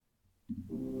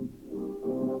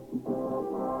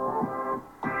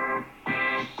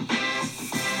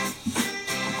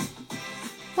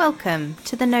Welcome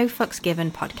to the No Fucks Given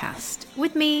podcast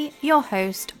with me, your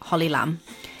host, Holly Lamb.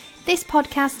 This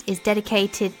podcast is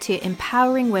dedicated to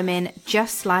empowering women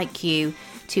just like you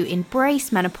to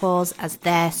embrace menopause as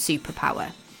their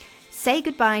superpower. Say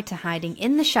goodbye to hiding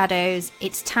in the shadows.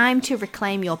 It's time to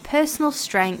reclaim your personal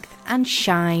strength and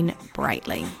shine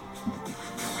brightly.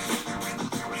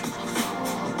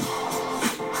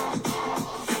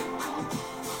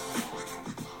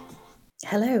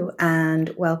 Hello and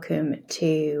welcome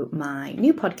to my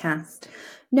new podcast,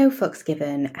 No Fucks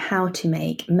Given, How to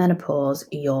Make Menopause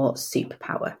Your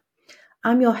Superpower.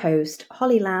 I'm your host,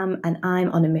 Holly Lamb, and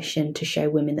I'm on a mission to show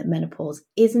women that menopause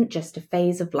isn't just a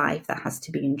phase of life that has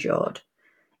to be endured.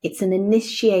 It's an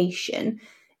initiation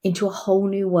into a whole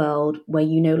new world where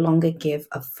you no longer give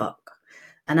a fuck.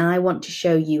 And I want to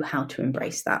show you how to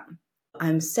embrace that.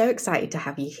 I'm so excited to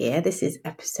have you here. This is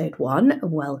episode 1.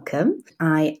 Welcome.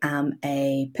 I am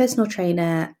a personal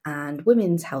trainer and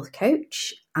women's health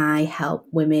coach. I help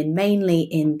women mainly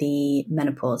in the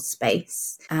menopause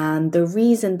space. And the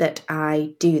reason that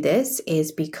I do this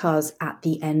is because at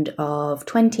the end of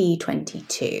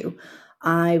 2022,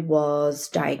 I was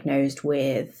diagnosed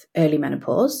with early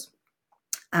menopause.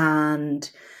 And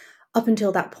up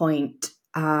until that point,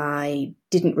 I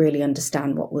didn't really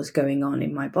understand what was going on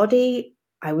in my body.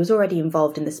 I was already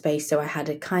involved in the space, so I had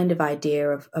a kind of idea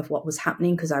of what was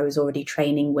happening because I was already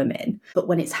training women. But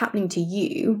when it's happening to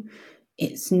you,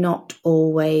 it's not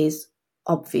always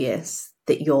obvious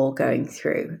that you're going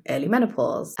through early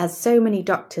menopause. As so many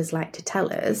doctors like to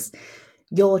tell us,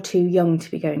 you're too young to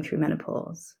be going through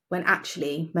menopause, when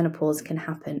actually menopause can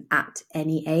happen at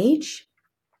any age.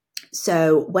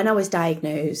 So when I was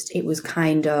diagnosed, it was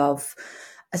kind of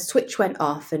a switch went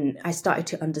off and I started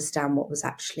to understand what was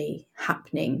actually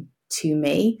happening to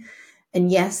me. And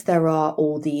yes, there are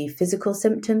all the physical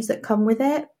symptoms that come with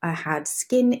it. I had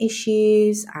skin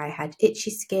issues, I had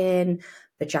itchy skin,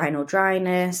 vaginal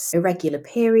dryness, irregular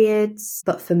periods.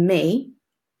 But for me,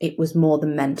 it was more the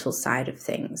mental side of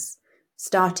things.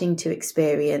 Starting to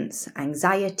experience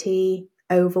anxiety,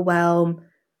 overwhelm,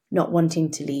 not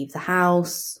wanting to leave the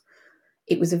house.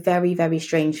 It was a very, very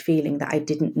strange feeling that I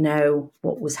didn't know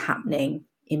what was happening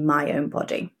in my own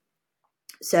body.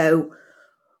 So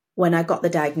when I got the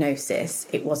diagnosis,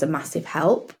 it was a massive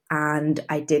help. And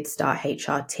I did start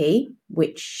HRT,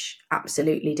 which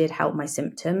absolutely did help my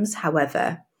symptoms.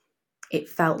 However, it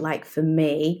felt like for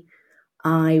me,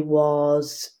 I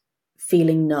was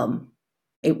feeling numb.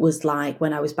 It was like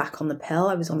when I was back on the pill,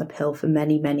 I was on the pill for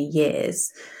many, many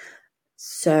years.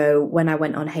 So when I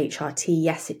went on HRT,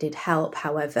 yes, it did help.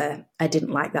 However, I didn't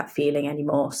like that feeling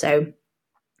anymore. So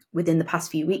within the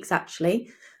past few weeks, actually,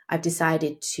 I've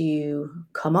decided to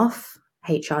come off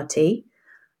HRT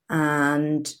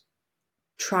and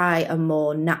try a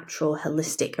more natural,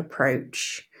 holistic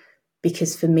approach.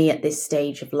 Because for me at this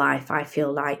stage of life, I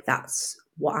feel like that's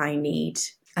what I need.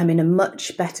 I'm in a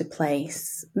much better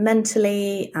place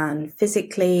mentally and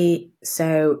physically.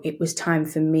 So it was time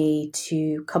for me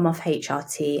to come off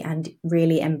HRT and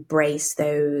really embrace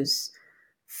those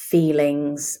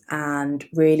feelings and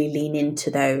really lean into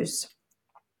those.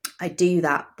 I do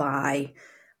that by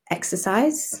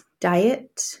exercise,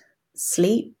 diet,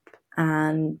 sleep,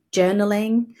 and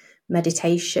journaling,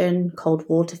 meditation, cold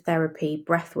water therapy,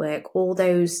 breath work, all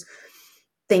those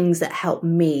things that help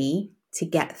me to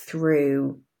get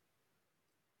through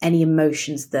any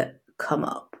emotions that come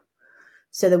up.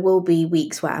 So there will be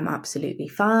weeks where I'm absolutely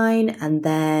fine, and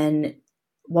then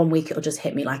one week it'll just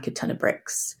hit me like a ton of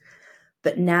bricks.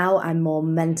 But now I'm more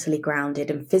mentally grounded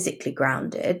and physically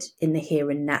grounded in the here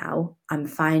and now. I'm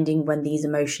finding when these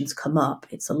emotions come up,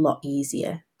 it's a lot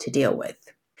easier to deal with.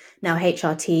 Now,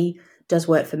 HRT does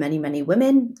work for many, many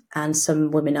women, and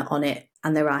some women are on it,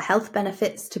 and there are health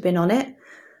benefits to being on it.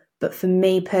 But for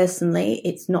me personally,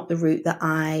 it's not the route that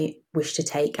I wish to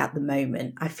take at the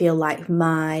moment. I feel like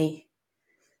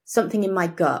something in my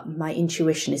gut, my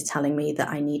intuition is telling me that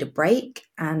I need a break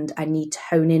and I need to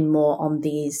hone in more on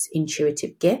these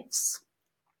intuitive gifts.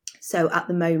 So at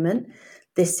the moment,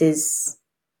 this is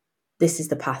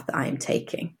the path that I am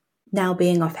taking. Now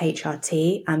being off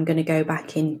HRT, I'm going to go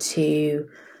back into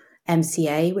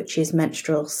MCA, which is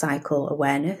menstrual cycle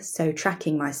awareness. So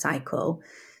tracking my cycle,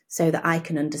 so that I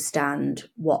can understand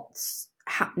what's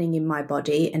happening in my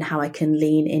body and how I can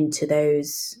lean into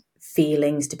those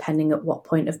feelings depending at what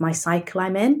point of my cycle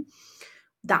I'm in.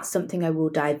 That's something I will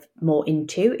dive more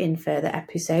into in further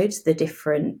episodes, the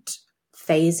different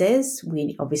phases.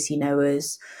 We obviously know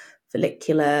as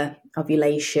follicular,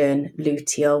 ovulation,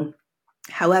 luteal.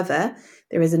 However,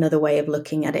 there is another way of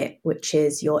looking at it, which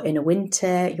is your inner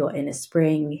winter, your inner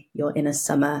spring, your inner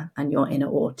summer, and your inner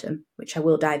autumn, which I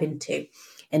will dive into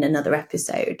in another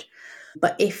episode.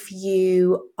 But if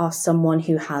you are someone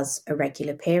who has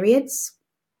irregular periods,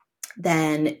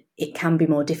 then it can be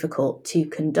more difficult to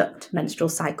conduct menstrual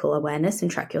cycle awareness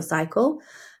and track your cycle.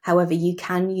 However, you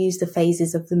can use the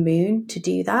phases of the moon to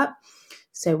do that.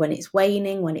 So when it's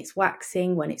waning, when it's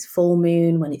waxing, when it's full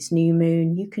moon, when it's new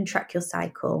moon, you can track your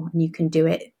cycle and you can do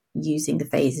it using the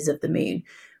phases of the moon,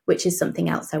 which is something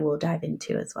else I will dive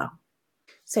into as well.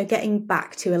 So getting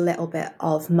back to a little bit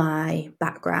of my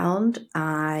background,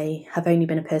 I have only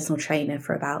been a personal trainer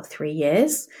for about 3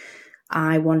 years.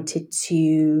 I wanted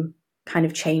to kind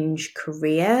of change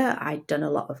career. I'd done a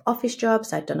lot of office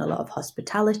jobs, I'd done a lot of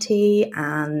hospitality,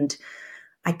 and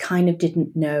I kind of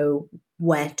didn't know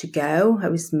where to go. I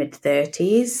was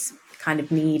mid-30s, kind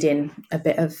of needing a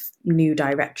bit of new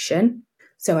direction.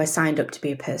 So I signed up to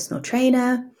be a personal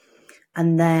trainer,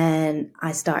 and then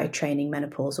I started training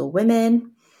menopausal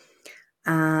women.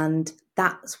 And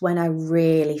that's when I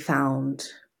really found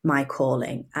my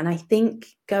calling. And I think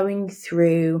going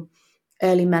through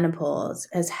early menopause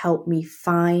has helped me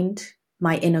find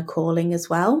my inner calling as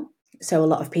well. So a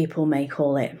lot of people may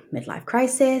call it midlife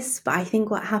crisis, but I think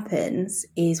what happens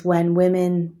is when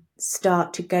women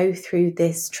start to go through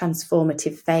this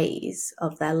transformative phase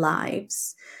of their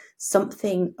lives,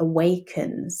 something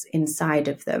awakens inside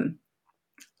of them.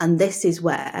 And this is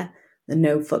where the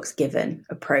no fucks given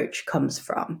approach comes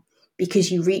from,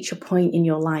 because you reach a point in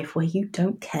your life where you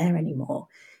don't care anymore.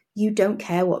 You don't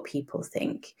care what people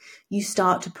think. You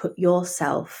start to put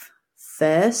yourself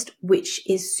first, which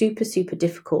is super, super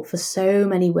difficult for so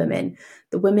many women.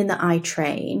 The women that I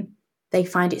train, they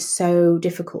find it so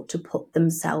difficult to put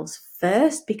themselves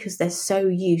first because they're so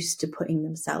used to putting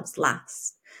themselves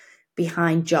last,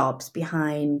 behind jobs,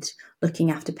 behind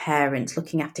looking after parents,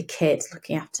 looking after kids,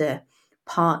 looking after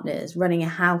partners, running a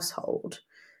household,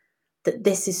 that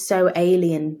this is so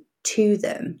alien to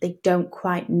them. They don't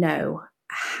quite know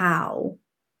how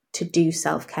to do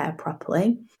self-care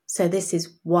properly. So this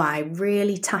is why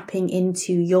really tapping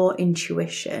into your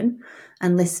intuition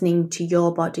and listening to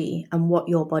your body and what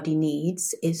your body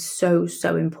needs is so,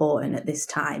 so important at this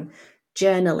time.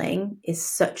 Journaling is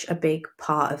such a big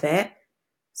part of it.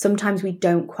 Sometimes we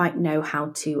don't quite know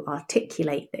how to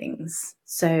articulate things.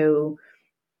 So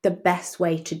the best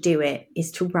way to do it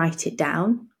is to write it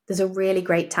down. There's a really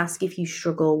great task if you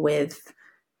struggle with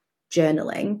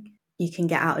journaling. You can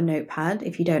get out a notepad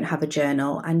if you don't have a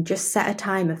journal and just set a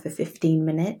timer for 15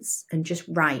 minutes and just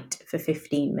write for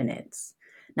 15 minutes.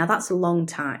 Now that's a long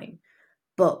time,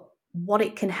 but what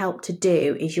it can help to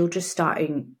do is you'll just start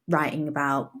writing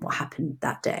about what happened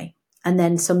that day. And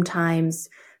then sometimes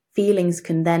feelings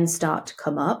can then start to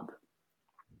come up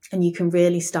and you can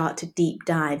really start to deep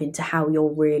dive into how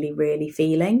you're really, really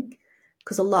feeling,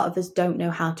 because a lot of us don't know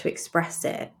how to express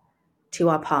it to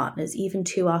our partners, even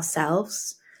to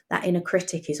ourselves. That inner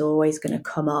critic is always going to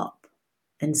come up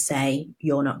and say,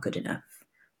 you're not good enough.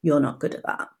 You're not good at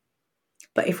that.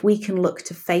 But if we can look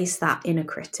to face that inner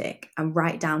critic and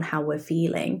write down how we're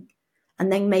feeling,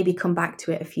 and then maybe come back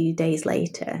to it a few days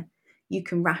later, you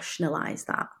can rationalize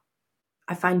that.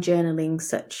 I find journaling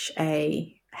such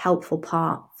a helpful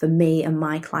part for me and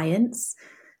my clients.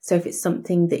 So if it's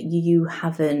something that you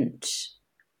haven't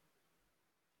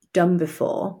done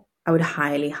before, I would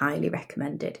highly, highly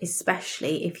recommend it,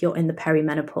 especially if you're in the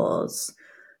perimenopause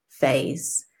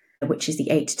phase, which is the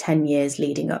 8 to 10 years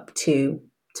leading up to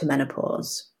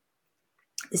menopause.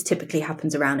 This typically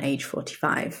happens around age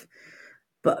 45.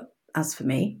 But as for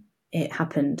me, it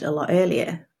happened a lot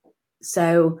earlier.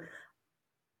 So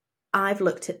I've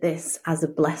looked at this as a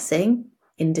blessing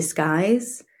in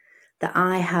disguise, that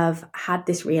I have had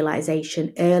this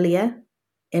realization earlier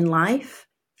in life.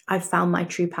 I've found my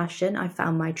true passion, I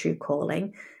found my true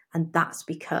calling, and that's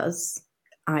because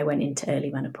I went into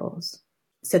early menopause.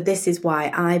 So this is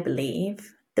why I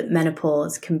believe that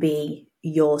menopause can be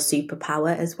your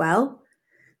superpower as well.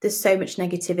 There's so much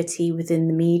negativity within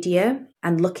the media,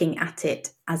 and looking at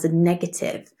it as a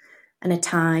negative and a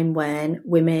time when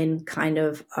women kind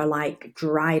of are like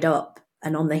dried up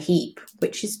and on the heap,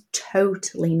 which is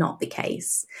totally not the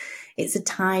case. It's a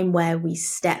time where we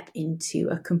step into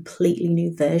a completely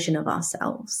new version of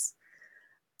ourselves,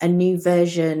 a new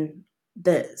version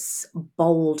that's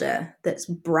bolder, that's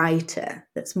brighter,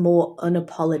 that's more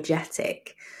unapologetic.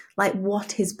 Like,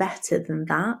 what is better than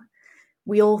that?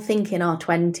 We all think in our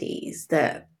 20s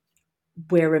that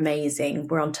we're amazing,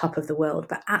 we're on top of the world,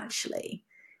 but actually,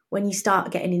 when you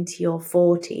start getting into your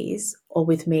 40s, or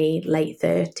with me, late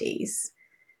 30s,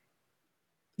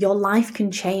 your life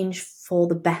can change for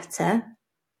the better,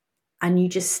 and you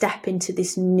just step into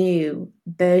this new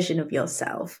version of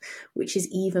yourself, which is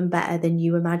even better than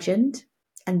you imagined.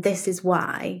 And this is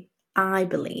why I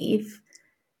believe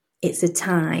it's a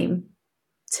time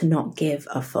to not give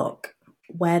a fuck.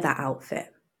 Wear that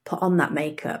outfit, put on that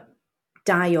makeup,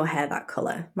 dye your hair that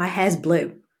colour. My hair's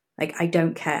blue. Like, I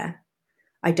don't care.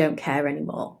 I don't care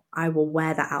anymore. I will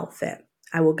wear that outfit.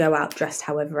 I will go out dressed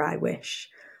however I wish.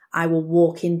 I will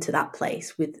walk into that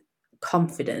place with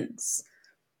confidence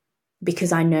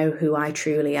because I know who I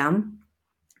truly am.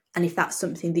 And if that's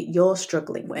something that you're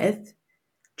struggling with,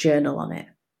 journal on it.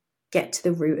 Get to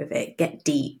the root of it. Get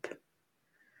deep.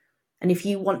 And if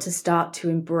you want to start to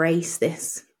embrace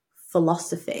this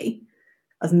philosophy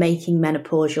of making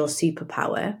menopause your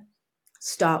superpower,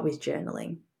 start with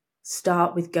journaling.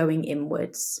 Start with going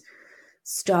inwards.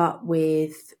 Start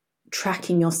with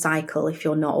tracking your cycle if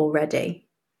you're not already,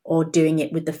 or doing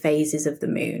it with the phases of the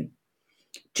moon,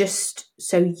 just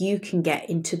so you can get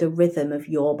into the rhythm of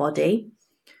your body.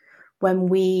 When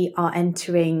we are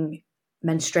entering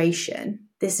menstruation,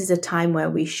 this is a time where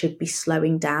we should be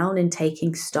slowing down and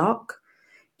taking stock.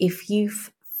 If you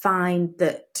find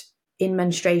that in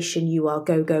menstruation you are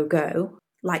go, go, go,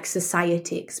 like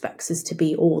society expects us to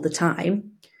be all the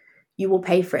time, you will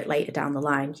pay for it later down the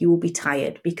line. You will be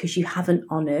tired because you haven't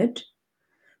honoured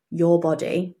your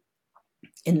body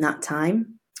in that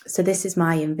time. So this is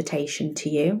my invitation to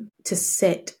you, to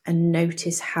sit and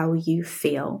notice how you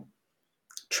feel.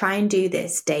 Try and do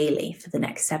this daily for the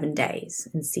next 7 days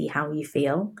and see how you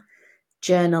feel.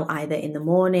 Journal either in the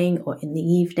morning or in the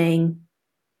evening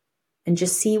and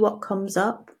just see what comes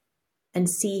up and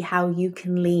see how you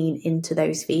can lean into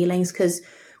those feelings, because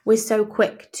we're so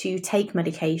quick to take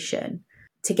medication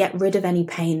to get rid of any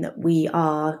pain that we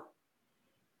are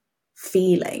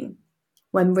feeling,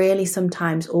 when really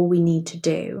sometimes all we need to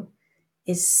do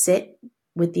is sit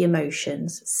with the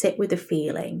emotions, sit with the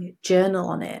feeling, journal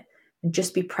on it, and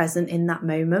just be present in that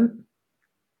moment.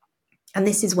 And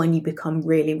this is when you become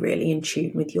really, really in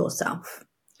tune with yourself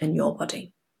and your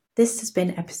body. This has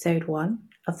been episode 1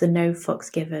 of the No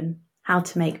Fucks Given How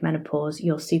to Make Menopause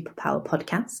Your Superpower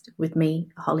podcast with me,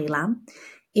 Holly Lamb.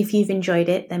 If you've enjoyed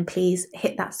it, then please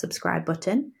hit that subscribe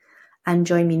button and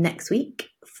join me next week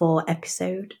for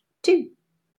episode 2.